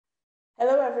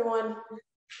Hello, everyone.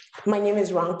 My name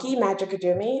is Ronke,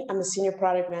 Majekodunmi. I'm a senior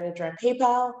product manager at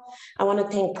PayPal. I want to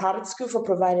thank Product School for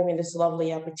providing me this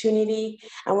lovely opportunity.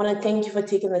 I want to thank you for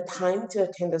taking the time to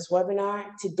attend this webinar.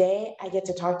 Today, I get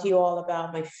to talk to you all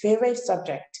about my favorite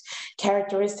subject,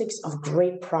 characteristics of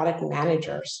great product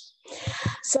managers.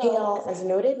 So, hey all, as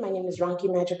noted, my name is Ronke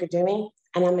Majekodunmi,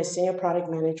 and I'm a senior product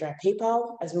manager at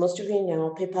PayPal. As most of you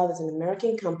know, PayPal is an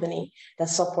American company that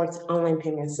supports online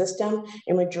payment system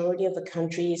in majority of the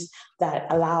countries that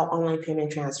allow online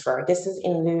payment transfer. This is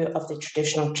in lieu of the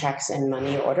traditional checks and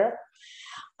money order.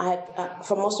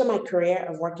 For most of my career,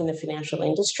 I've worked in the financial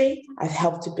industry. I've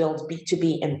helped to build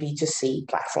B2B and B2C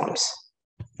platforms.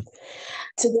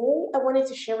 Today, I wanted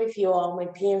to share with you all my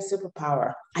PM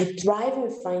superpower. I thrive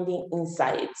in finding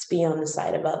insights beyond the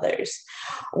sight of others.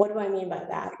 What do I mean by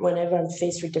that? Whenever I'm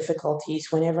faced with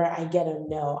difficulties, whenever I get a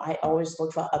no, I always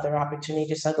look for other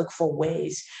opportunities. I look for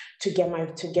ways to get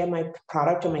my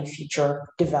product or my feature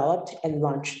developed and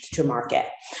launched to market.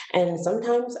 And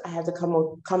sometimes I have to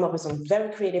come up with some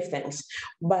very creative things,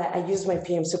 but I use my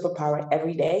PM superpower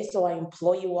every day. So I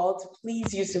implore you all to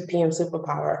please use the PM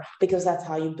superpower, because that's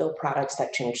how you build products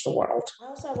that change the world.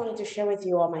 I wanted to share with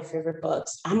you all my favorite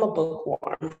books. I'm a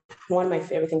bookworm. One of my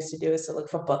favorite things to do is to look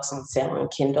for books on sale on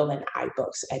Kindle and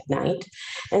iBooks at night.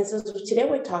 And so today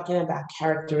we're talking about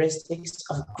characteristics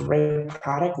of great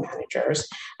product managers.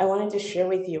 I wanted to share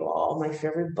with you all my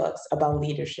favorite books about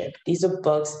leadership. These are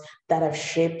books that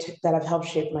have helped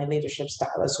shape my leadership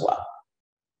style as well.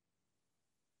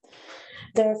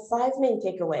 There are 5 main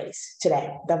takeaways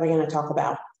today that we're going to talk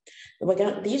about.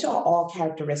 These are all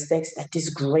characteristics that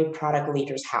these great product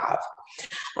leaders have,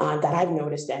 that I've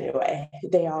noticed anyway.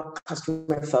 They are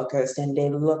customer focused, and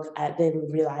they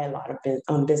rely a lot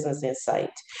on business insight.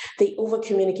 They over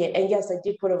communicate, and yes, I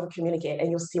did put over communicate,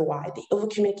 and you'll see why. They over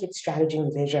communicate strategy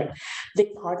and vision. They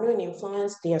partner and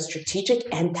influence. They are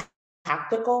strategic and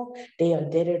tactical. They are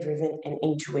data-driven and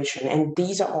intuition. And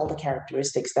these are all the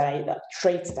characteristics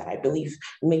traits that I believe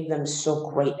make them so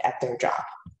great at their job.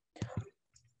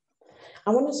 I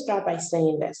want to start by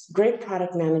saying this. Great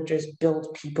product managers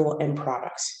build people and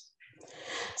products.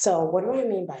 So what do I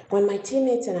mean by when my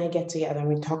teammates and I get together and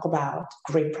we talk about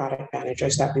great product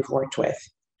managers that we've worked with,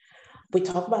 we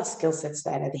talk about skill sets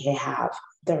that they have.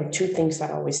 There are 2 things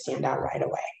that always stand out right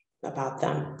away about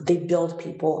them. They build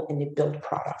people and they build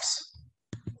products.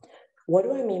 What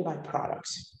do I mean by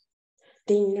products?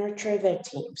 They nurture their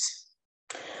teams.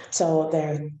 So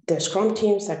they're Scrum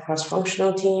teams, they're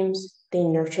cross-functional teams. They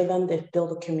nurture them, they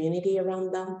build a community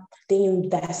around them, they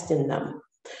invest in them.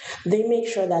 They make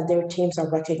sure that their teams are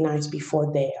recognized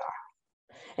before they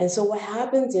are. And so what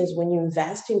happens is when you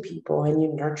invest in people and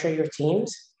you nurture your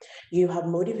teams, you have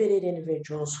motivated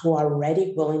individuals who are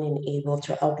ready, willing, and able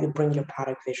to help you bring your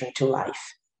product vision to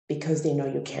life because they know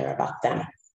you care about them.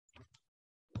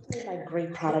 Like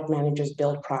great product managers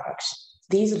build products.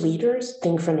 These leaders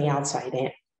think from the outside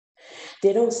in.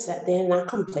 They're not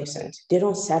complacent. They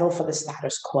don't settle for the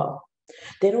status quo.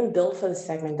 They don't build for the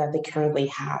segment that they currently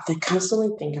have. They constantly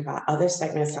think about other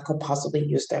segments that could possibly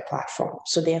use their platform.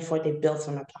 So therefore, they build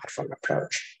from a platform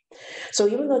approach. So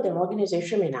even though their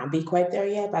organization may not be quite there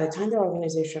yet, by the time their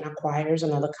organization acquires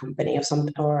another company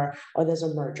or there's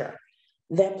a merger,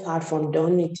 their platform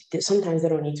sometimes they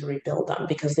don't need to rebuild them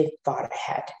because they've thought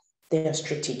ahead. They are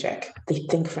strategic. They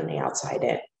think from the outside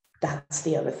in. That's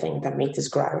the other thing that makes these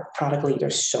product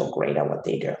leaders so great at what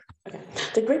they do. Okay.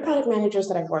 The great product managers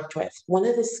that I've worked with, one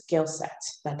of the skill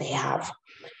sets that they have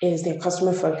is they're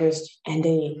customer focused and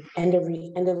they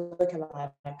look at a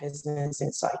lot of business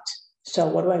insight. So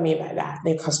what do I mean by that?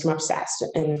 They're customer obsessed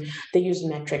and they use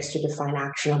metrics to define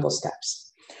actionable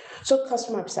steps. So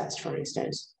customer obsessed, for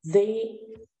instance, they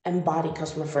embody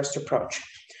customer first approach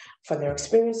for their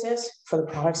experiences, for the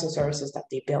products and services that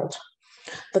they build.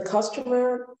 The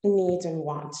customer needs and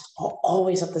wants are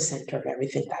always at the center of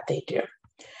everything that they do.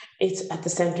 It's at the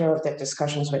center of their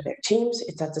discussions with their teams.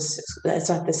 It's at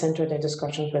the center of their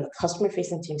discussions with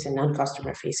customer-facing teams and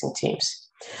non-customer-facing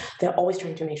teams. They're always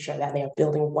trying to make sure that they are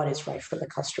building what is right for the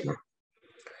customer.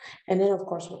 And then, of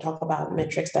course, we'll talk about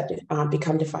metrics that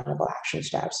become definable action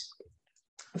steps.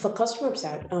 For customer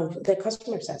obsessed, they're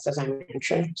customer obsessed, as I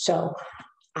mentioned. So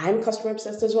I'm customer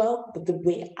obsessed as well, but the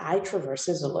way I traverse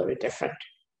is a little different.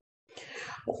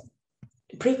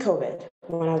 Pre-COVID,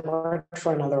 when I worked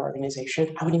for another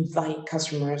organization, I would invite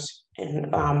customers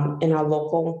in our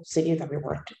local city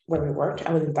where we worked,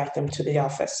 I would invite them to the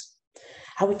office.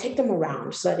 I would take them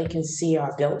around so that they can see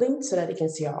our building, so that they can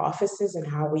see our offices and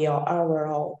how we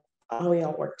all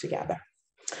work together.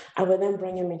 I would then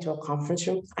bring them into a conference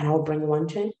room and I would bring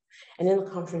lunch in. And in the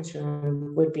conference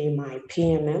room would be my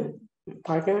PMM,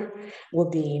 partner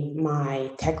would be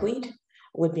my tech lead,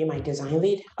 would be my design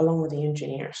lead, along with the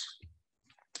engineers.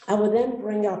 I would then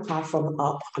bring our platform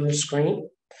up on the screen,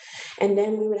 and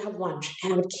then we would have lunch,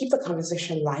 and I would keep the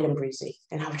conversation light and breezy.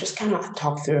 And I would just kind of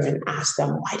talk through and ask them,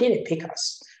 why did it pick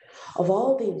us? Of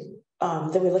all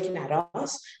the, they were looking at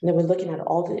us, and they were looking at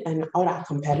all our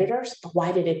competitors, but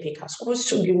why did it pick us? What was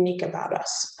so unique about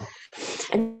us?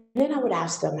 And then I would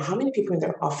ask them, how many people in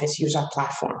their office use our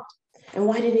platform? And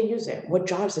why did they use it? What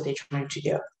jobs are they trying to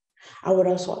do? I would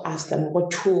also ask them,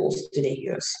 what tools do they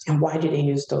use? And why do they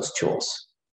use those tools?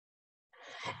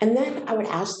 And then I would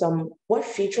ask them, what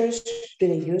features do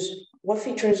they use? What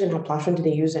features in our platform do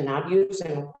they use and not use,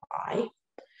 and why?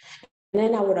 And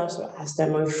then I would also ask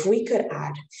them, if we could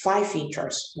add 5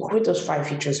 features, what would those 5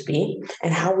 features be?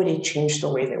 And how would it change the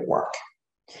way they work?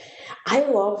 I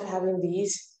love having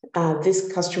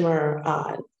this customer,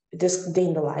 this day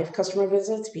in the life customer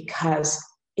visits, because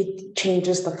it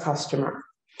changes the customer.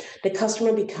 The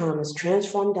customer becomes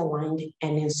transformed, aligned,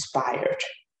 and inspired.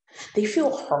 They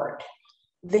feel heard.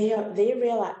 They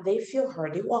realize, they feel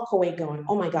heard. They walk away going,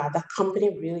 oh my God, that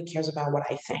company really cares about what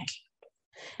I think.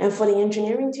 And for the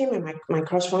engineering team and my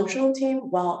cross-functional team,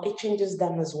 well, it changes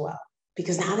them as well,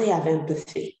 because now they have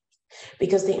empathy,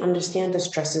 because they understand the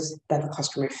stresses that a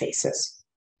customer faces.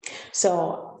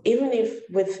 So even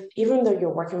though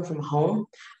you're working from home,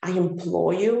 I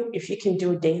implore you, if you can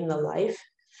do a day in the life,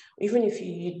 even if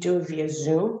you do it via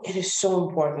Zoom, it is so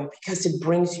important, because it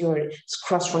brings your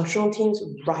cross-functional teams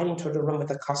right into the room with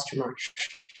the customer.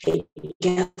 It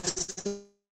gets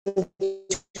them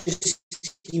to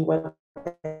see what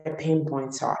their pain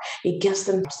points are. It gets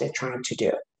them what they're trying to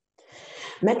do.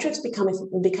 Metrics become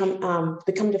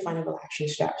definable action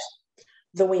steps.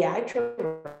 The way I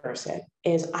traverse it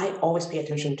is I always pay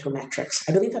attention to metrics.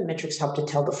 I believe that metrics help to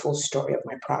tell the full story of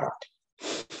my product.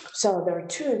 So there are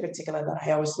 2 in particular that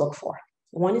I always look for.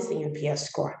 One is the NPS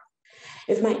score.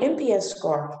 If my NPS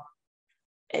score,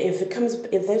 if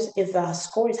the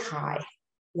score is high,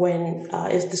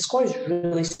 if the score is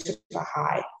really super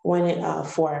high,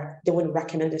 they would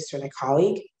recommend this to their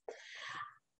colleague,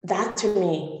 that to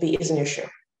me is an issue,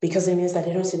 because it means that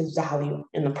they don't see the value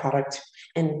in the product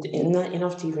and not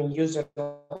enough to even use it,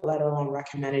 let alone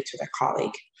recommend it to their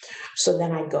colleague. So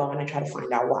then I go and I try to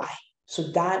find out why. So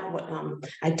that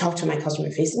I talk to my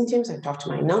customer-facing teams, I talk to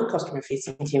my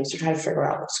non-customer-facing teams to try to figure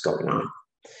out what's going on.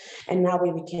 And now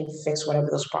we can fix whatever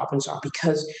those problems are,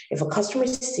 because if a customer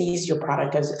sees your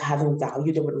product as having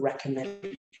value, they would recommend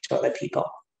it to other people.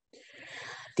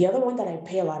 The other one that I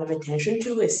pay a lot of attention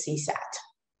to is CSAT.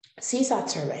 CSAT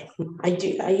survey. I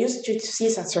use the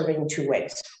CSAT survey in 2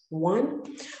 ways. One,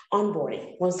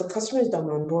 onboarding. Once the customer is done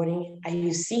onboarding, I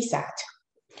use CSAT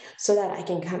so that I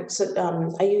can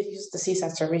I use the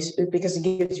CSAT surveys because it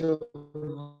gives you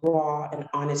raw and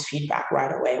honest feedback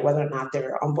right away, whether or not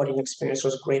their onboarding experience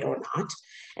was great or not.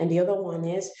 And the other one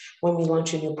is when we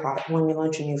launch a new product, when we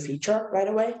launch a new feature right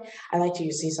away, I like to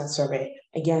use CSAT survey.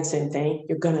 Again, same thing,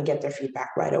 you're gonna get their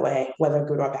feedback right away, whether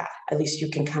good or bad. At least you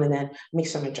can kind of then make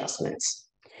some adjustments.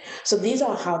 So these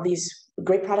are how these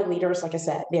great product leaders, like I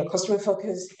said, they are customer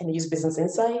focused and use business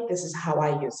insight. This is how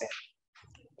I use it.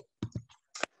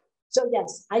 So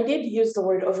yes, I did use the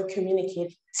word over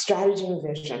communicate, strategy and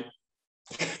vision.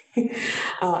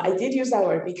 I did use that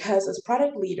word because as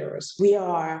product leaders, we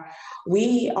are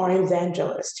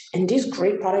evangelists. And these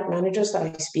great product managers that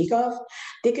I speak of,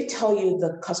 they could tell you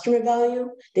the customer value,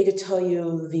 they could tell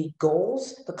you the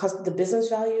goals, the business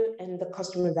value and the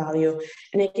customer value,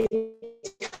 and they can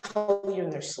tell you in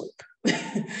their sleep.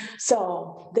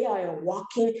 So they are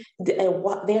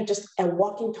just a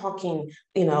walking, talking,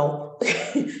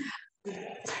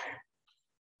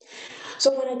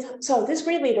 So these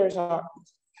great leaders are,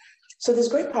 so these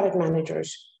great product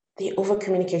managers, they over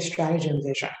communicate strategy and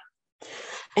vision.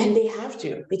 And they have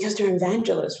to, because they're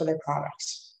evangelists for their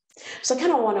products. So I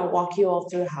kind of want to walk you all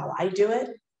through how I do it.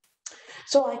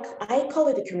 So I call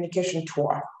it a communication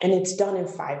tour, and it's done in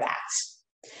 5 acts.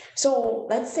 So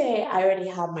let's say I already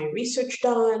have my research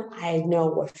done. I know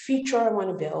what feature I want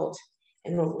to build,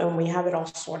 and we have it all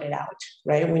sorted out,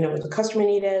 right? We know what the customer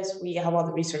need is. We have all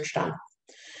the research done.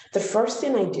 The first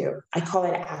thing I do, I call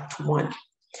it Act 1,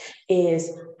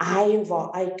 is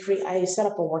I set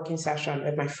up a working session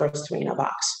with my first 3 in a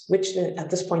box, which at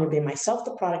this point would be myself,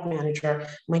 the product manager,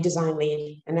 my design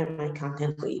lead, and then my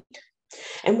content lead.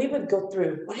 And we would go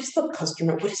through, what is the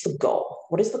customer, what is the goal?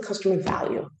 What is the customer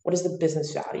value? What is the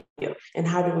business value? And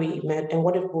how do we, and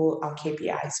what will our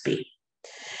KPIs be?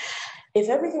 If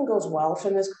everything goes well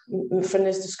from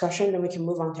this discussion, then we can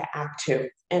move on to Act Two.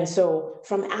 And so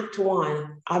from Act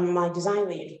One, our design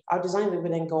lead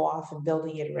would then go off and build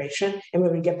the iteration, and we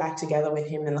would get back together with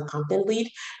him and the content lead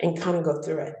and kind of go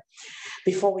through it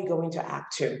before we go into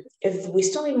Act Two. If we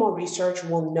still need more research,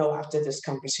 we'll know after this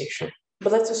conversation.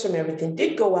 But let's assume everything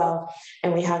did go well,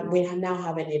 and we now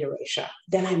have an iteration.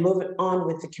 Then I move it on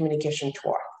with the communication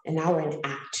tour, and now we're in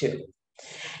Act Two.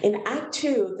 In Act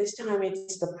Two, this time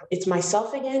it's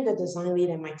myself again, the design lead,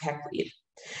 and my tech lead.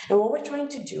 And what we're trying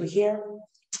to do here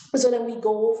is so that we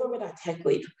go over with our tech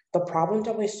lead the problem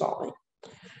that we're solving,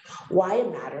 why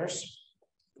it matters,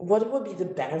 what would be the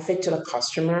benefit to the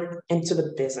customer and to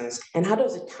the business, and how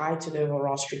does it tie to the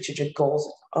overall strategic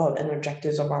goals and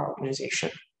objectives of our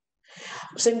organization.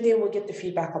 Same thing, we'll get the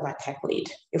feedback of our tech lead.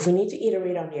 If we need to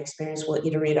iterate on the experience, we'll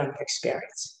iterate on the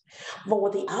experience. But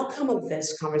what the outcome of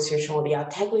this conversation will be, our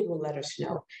tech lead will let us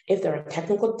know if there are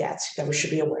technical debts that we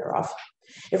should be aware of,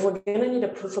 if we're going to need a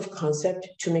proof of concept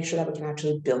to make sure that we can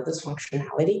actually build this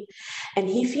functionality, and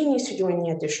if he needs to do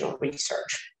any additional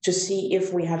research to see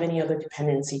if we have any other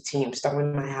dependency teams that we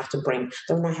might have to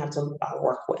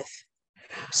work with.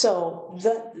 So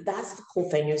that's the cool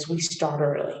thing, is we start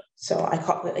early. So I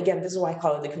call it, again, this is why I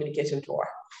call it the communication tour.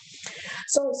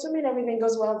 So assuming everything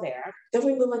goes well there, then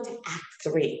we move on to Act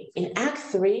Three. In Act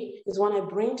Three is when I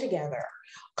bring together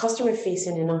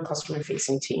customer-facing and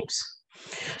non-customer-facing teams.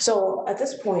 So at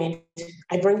this point,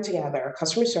 I bring together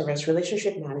customer service,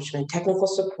 relationship management, technical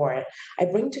support. I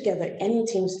bring together any of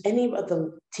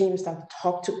the teams that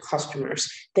talk to customers,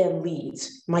 their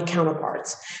leads, my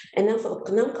counterparts. And then for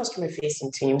the non-customer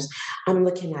facing teams, I'm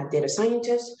looking at data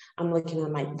scientists, I'm looking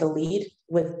at the lead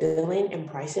with billing and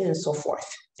pricing and so forth.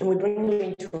 And we bring them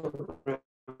into a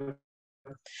room.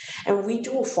 And we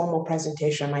do a formal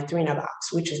presentation, my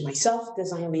 3-in-a-box, which is myself,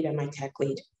 design lead, and my tech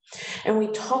lead. And we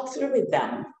talk through with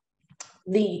them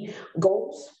the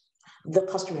goals, the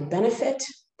customer benefit,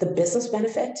 the business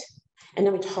benefit, and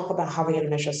then we talk about how we're going to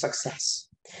measure success.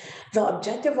 The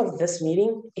objective of this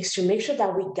meeting is to make sure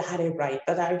that we got it right,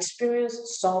 that our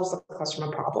experience solves the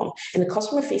customer problem. And the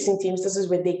customer-facing teams, this is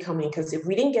where they come in, because if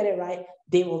we didn't get it right,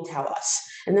 they will tell us.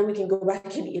 And then we can go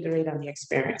back and iterate on the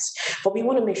experience. But we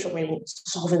want to make sure we're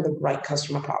solving the right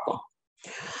customer problem.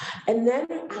 And then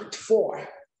Act 4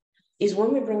 is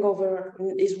when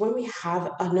we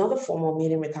have another formal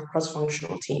meeting with our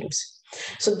cross-functional teams.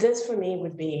 So this for me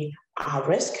would be our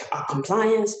risk, our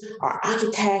compliance, our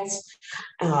architects,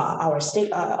 our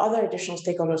other additional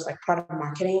stakeholders like product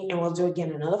marketing, and we'll do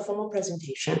again another formal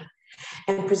presentation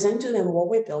and present to them what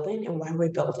we're building and why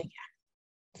we're building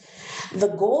it. The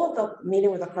goal of the meeting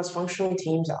with the cross-functional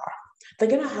teams are, they're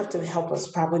gonna have to help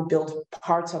us probably build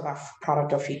parts of our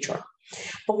product or feature.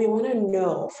 But we want to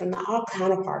know from our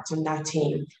counterparts on that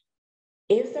team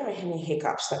if there are any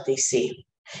hiccups that they see.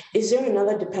 Is there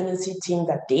another dependency team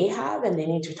that they have and they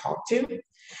need to talk to?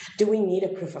 Do we need a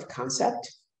proof of concept?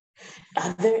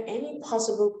 Are there any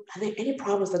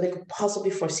problems that they could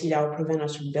possibly foresee that would prevent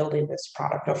us from building this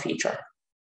product or feature?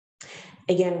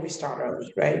 Again, we start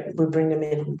early, right? We bring them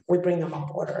in, we bring them on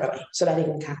board early so that they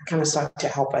can kind of start to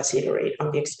help us iterate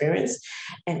on the experience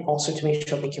and also to make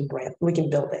sure we can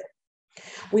build it.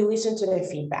 We listen to their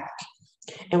feedback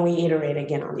and we iterate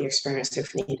again on the experience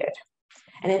if needed.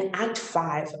 And in Act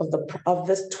 5 of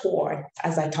this tour,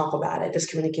 as I talk about it, this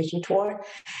communication tour,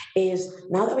 is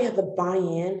now that we have the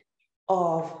buy-in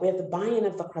of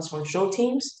the cross-functional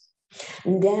teams,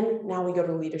 and then now we go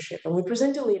to leadership and we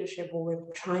present to leadership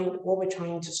what we're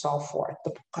trying to solve for: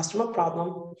 the customer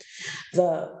problem,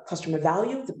 the customer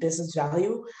value, the business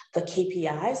value, the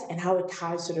KPIs, and how it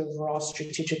ties to the overall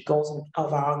strategic goals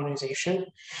of our organization.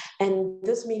 And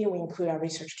this meeting, we include our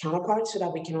research counterparts so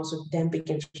that we can also then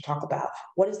begin to talk about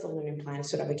what is the learning plan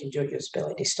so that we can do a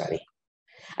usability study.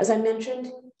 As I mentioned,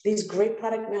 these great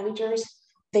product managers,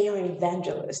 they are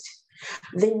evangelists.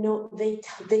 They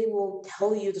will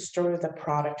tell you the story of the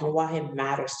product and why it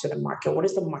matters to the market. What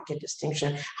is the market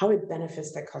distinction? How it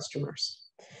benefits their customers.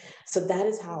 So that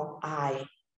is how I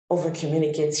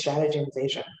over-communicate strategy and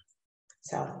vision.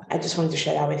 So I just wanted to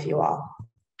share that with you all.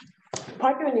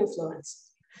 Partner and influence.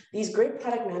 These great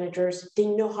product managers, they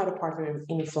know how to partner and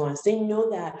influence. They know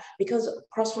that because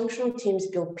cross-functional teams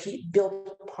build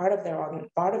part of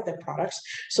their products,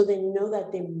 so they know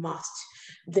that they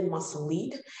must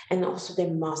lead, and also they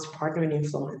must partner and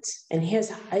influence. And here's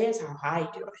how I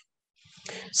do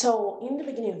it. So in the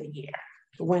beginning of the year,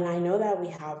 when I know that we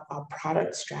have our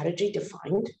product strategy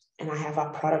defined and I have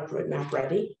our product roadmap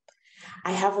ready,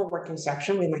 I have a working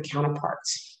section with my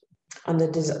counterparts on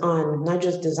not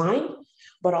just design,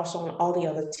 but also on all the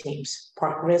other teams,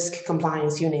 risk,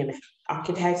 compliance, you name it.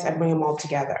 Architects, I bring them all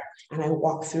together and I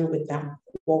walk through with them.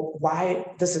 Well, why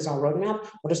this is our roadmap?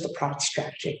 What is the product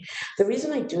strategy? The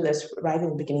reason I do this right in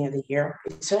the beginning of the year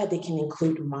is so that they can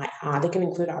include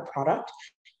our product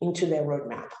into their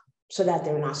roadmap, so that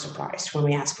they're not surprised when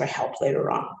we ask for help later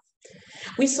on.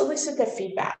 We solicit their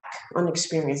feedback on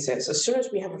experiences. As soon as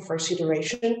we have a first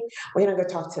iteration, we're going to go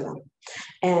talk to them.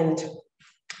 And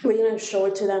we're going to show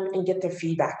it to them and get their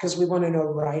feedback, because we want to know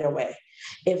right away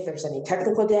if there's any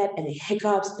technical debt, any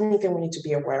hiccups, anything we need to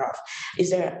be aware of.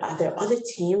 Are there other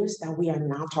teams that we are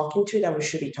not talking to that we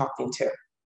should be talking to?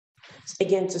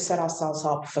 Again, to set ourselves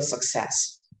up for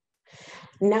success.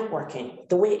 Networking,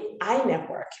 the way I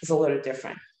network is a little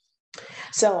different.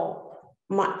 So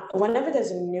whenever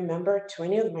there's a new member to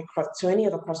any of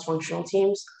the cross-functional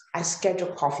teams, I schedule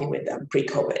coffee with them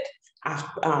pre-COVID.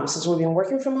 Since we've been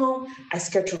working from home, I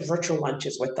schedule virtual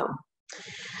lunches with them.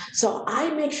 So I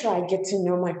make sure I get to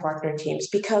know my partner teams,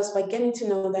 because by getting to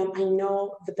know them, I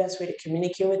know the best way to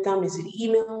communicate with them. Is it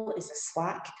email? Is it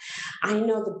Slack? I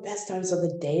know the best times of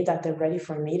the day that they're ready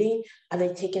for a meeting. Are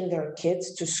they taking their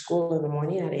kids to school in the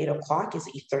morning at 8 o'clock? Is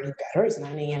 8:30 better? Is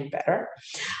 9 a.m. better?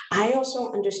 I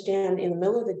also understand in the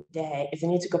middle of the day, if they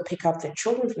need to go pick up their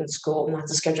children from school, not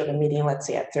to schedule a meeting, let's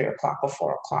say at 3 o'clock or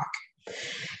 4 o'clock.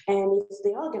 And if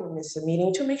they are going to miss a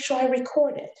meeting, to make sure I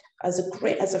record it as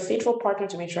a faithful partner,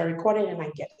 to make sure I record it and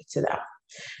I get it to them.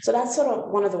 So that's sort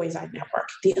of one of the ways I network.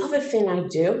 The other thing I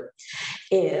do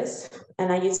is,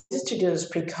 and I used to do this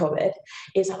pre-COVID,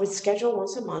 is I would schedule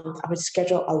once a month, I would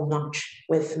schedule a lunch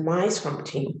with my Scrum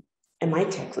team and my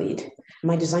tech lead,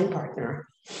 my design partner,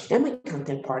 and my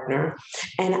content partner.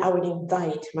 And I would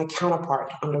invite my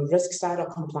counterpart on the risk side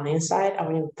or compliance side. I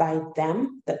would invite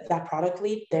them, that product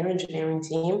lead, their engineering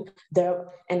team,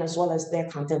 and as well as their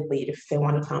content lead if they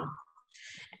want to come,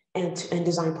 and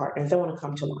design partner if they want to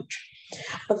come to lunch.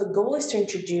 But the goal is to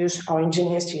introduce our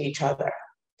engineers to each other.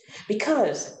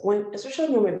 Because especially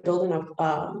when we're building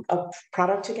a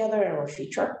product together or a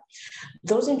feature,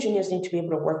 those engineers need to be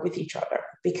able to work with each other,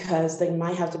 because they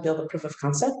might have to build a proof of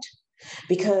concept,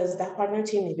 because that partner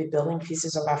team may be building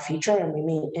pieces of our feature,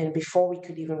 and before we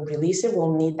could even release it,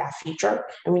 we'll need that feature,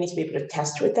 and we need to be able to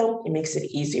test with them. It makes it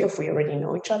easier if we already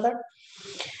know each other.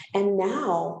 And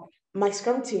now my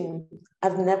Scrum team,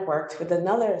 I've networked with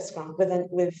another Scrum,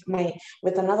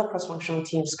 with another cross-functional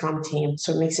team, Scrum team,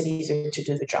 so it makes it easier to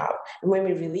do the job. And when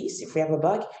we release, if we have a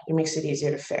bug, it makes it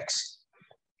easier to fix.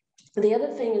 The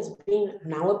other thing is being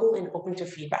malleable and open to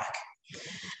feedback.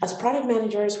 As product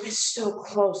managers, we're so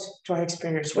close to our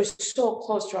experience. We're so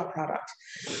close to our product.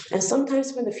 And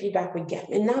sometimes when the feedback we get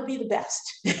may not be the best,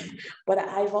 but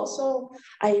I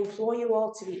implore you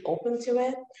all to be open to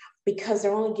it, because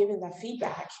they're only giving that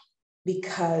feedback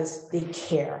because they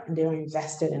care and they're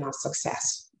invested in our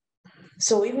success.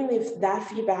 So even if that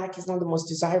feedback is not the most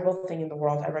desirable thing in the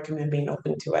world, I recommend being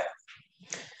open to it.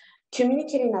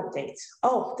 Communicating updates.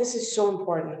 Oh, this is so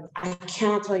important. I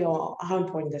cannot tell you all how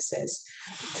important this is.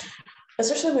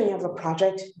 Especially when you have a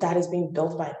project that is being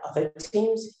built by other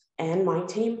teams and my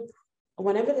team.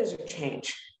 Whenever there's a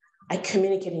change, I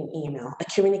communicate in email, I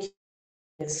communicate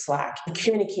in Slack, I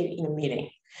communicate in a meeting.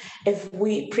 If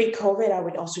pre-COVID, I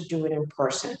would also do it in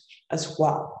person as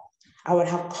well. I would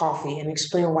have coffee and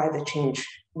explain why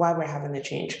we're having the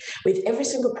change. With every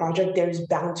single project, there is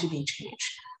bound to be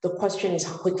change. The question is,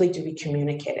 how quickly do we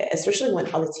communicate it? Especially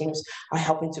when other teams are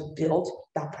helping to build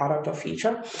that product or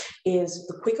feature, is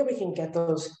the quicker we can get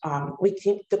those,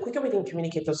 the quicker we can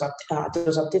communicate those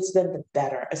updates, then the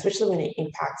better, especially when it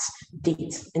impacts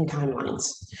dates and timelines.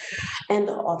 And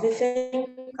the other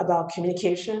thing about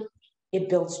communication, it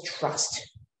builds trust.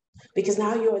 Because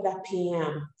now you're that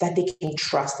PM that they can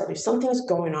trust, that if something's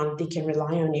going on, they can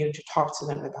rely on you to talk to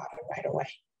them about it right away.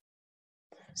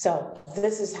 So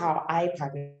this is how I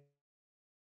partner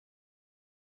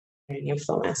in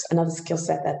influence, another skill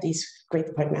set that these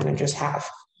great product managers have.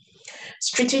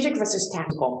 Strategic versus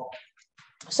tactical.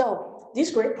 So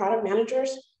these great product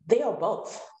managers, they are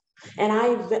both. And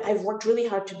I've worked really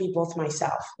hard to be both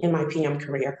myself in my PM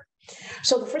career.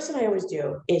 So the first thing I always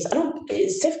do is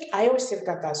I always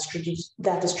safeguard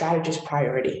that the strategy is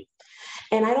priority.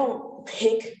 And I don't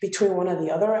pick between one or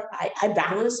the other. I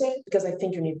balance it because I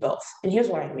think you need both. And here's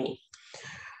what I mean.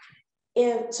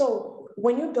 And so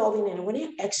when you're building and when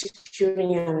you're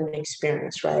executing an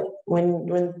experience, right?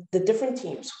 When the different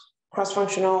teams,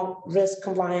 cross-functional, risk,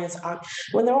 compliance,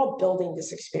 when they're all building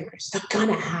this experience, they're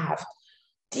gonna have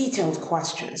detailed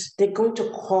questions. They're going to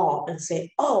call and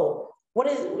say, oh,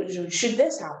 should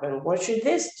this happen? What should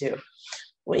this do?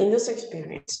 Well, in this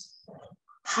experience,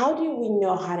 How do we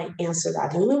know how to answer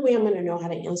that? The only way I'm going to know how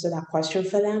to answer that question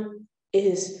for them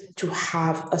is to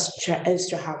have a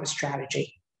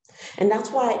strategy. And that's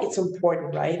why it's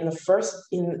important, right?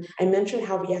 I mentioned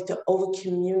how we have to over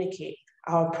communicate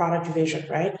our product vision,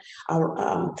 right?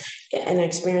 Our and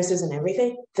experiences and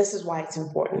everything. This is why it's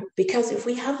important, because if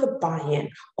we have the buy-in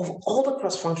of all the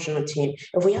cross-functional team,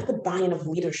 if we have the buy-in of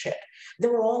leadership,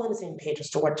 then we're all on the same page as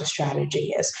to what the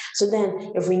strategy is. So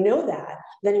then, if we know that,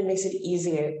 then it makes it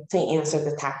easier to answer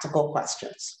the tactical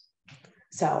questions.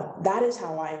 So that is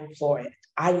how I employ it.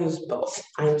 I use both.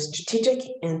 I am strategic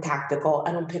and tactical.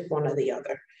 I don't pick one or the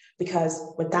other, because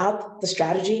without the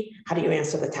strategy, how do you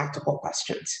answer the tactical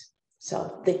questions?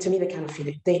 So to me, they kind of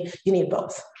feed it. You need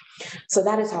both. So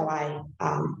that is how I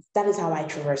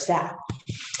traverse that.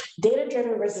 Data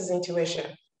driven versus intuition.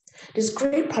 There's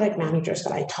great product managers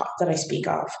that I speak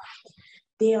of.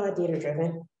 They are data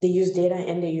driven. They use data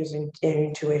and they use their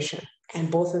intuition,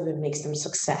 and both of them makes them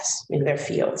success in their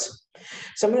fields.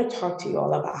 So I'm going to talk to you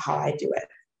all about how I do it.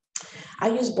 I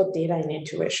use both data and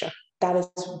intuition. That is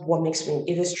what makes me,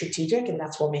 it is strategic, and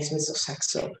that's what makes me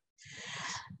successful.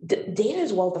 The data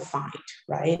is well defined,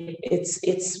 right?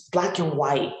 It's black and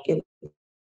white,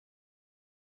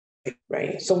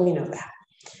 right? So we know that.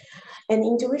 And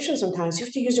intuition, sometimes you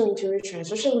have to use your intuition,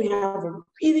 especially when we have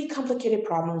really complicated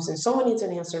problems and someone needs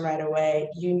an answer right away.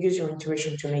 You use your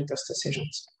intuition to make those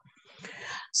decisions.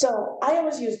 So I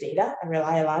always use data. I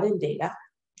rely a lot on data.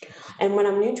 And when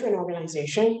I'm new to an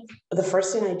organization, the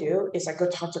first thing I do is I go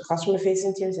talk to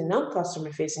customer-facing teams and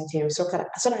non-customer-facing teams so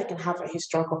that I can have a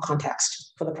historical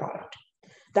context for the product.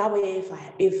 That way,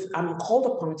 if I'm called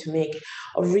upon to make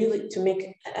a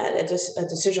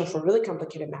decision for a really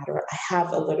complicated matter, I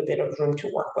have a little bit of room to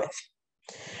work with.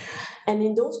 And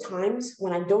in those times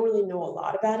when I don't really know a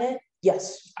lot about it,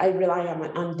 yes, I rely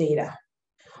on data.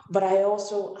 But I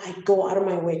go out of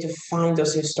my way to find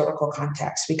those historical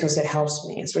contexts because it helps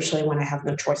me, especially when I have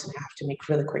no choice and I have to make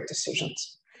really quick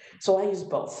decisions. So I use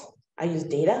both. I use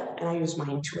data and I use my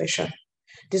intuition.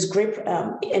 This great,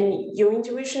 and your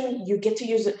intuition, you get to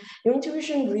use it. Your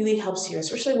intuition really helps you,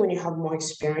 especially when you have more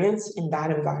experience in that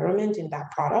environment, in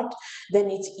that product, then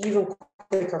it's even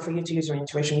quicker for you to use your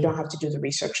intuition. You don't have to do the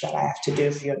research that I have to do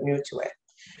if you're new to it.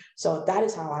 So that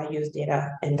is how I use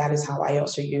data, and that is how I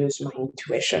also use my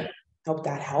intuition. Hope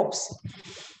that helps.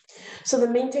 So the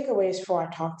main takeaways for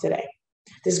our talk today: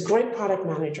 there's great product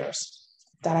managers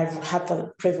that I've had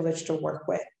the privilege to work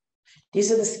with.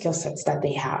 These are the skill sets that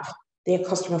they have. They are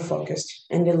customer focused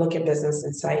and they look at business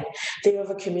insight. They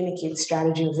over communicate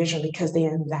strategy and vision because they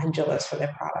are evangelists for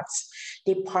their products.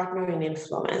 They partner and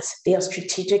influence. They are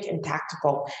strategic and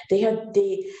tactical. They are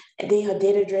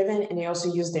data driven, and they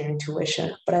also use their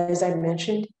intuition. But as I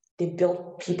mentioned, they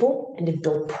build people and they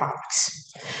build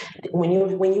products. When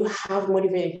you have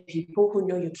motivated people who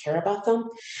know you care about them,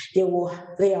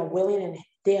 they are willing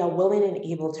and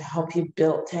able to help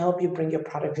you bring your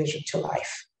product vision to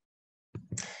life.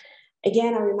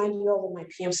 Again, I remind you all of my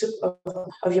PM this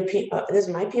is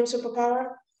my PM superpower.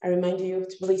 I remind you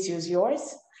to please use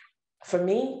yours. For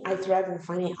me, I thrive in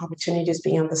finding opportunities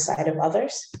being on the side of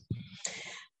others.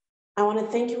 I want to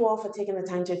thank you all for taking the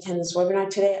time to attend this webinar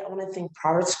today. I want to thank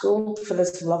Product School for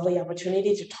this lovely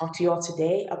opportunity to talk to you all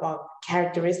today about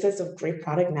characteristics of great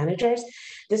product managers.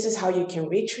 This is how you can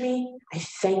reach me. I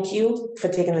thank you for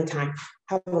taking the time.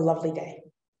 Have a lovely day.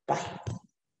 Bye.